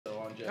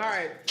apologize. All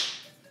right.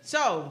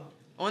 So,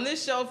 on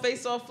this show,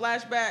 Face Off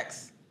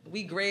Flashbacks,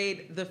 we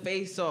grade the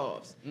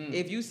face-offs.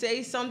 If you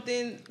say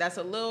something that's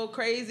a little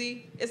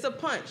crazy, it's a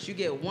punch. You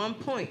get 1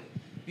 point.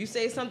 If you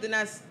say something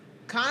that's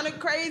kind of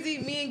crazy,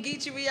 me and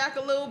Geechee react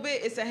a little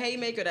bit, it's a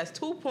haymaker. That's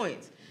 2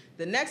 points.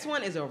 The next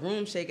one is a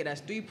room shaker.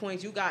 That's 3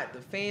 points. You got the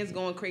fans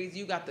going crazy.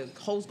 You got the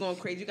host going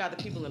crazy. You got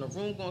the people in the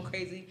room going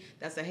crazy.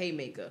 That's a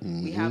haymaker.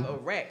 We have a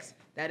Rex.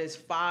 That is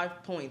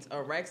 5 points.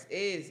 A Rex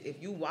is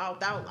if you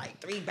wild out like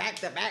 3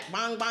 back-to-back,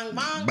 bang, bang,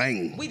 bang.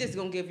 Bang. We just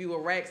going to give you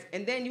a Rex.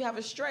 And then you have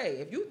a stray.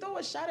 If you throw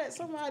a shot at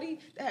somebody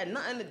that had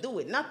nothing to do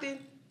with nothing,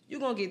 you're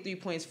going to get 3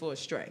 points for a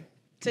stray.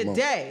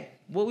 Today,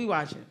 what we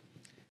watching?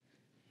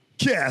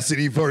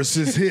 Cassidy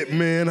versus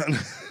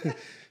Hitman.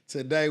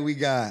 Today we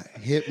got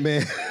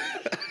Hitman.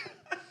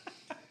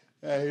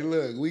 Hey,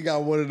 look, we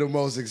got one of the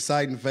most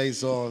exciting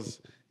face-offs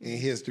in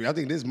history. I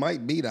think this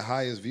might be the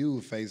highest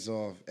viewed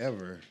face-off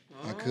ever.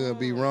 I could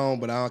be wrong,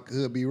 but I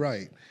could be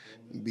right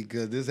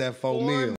because this at 4 mil.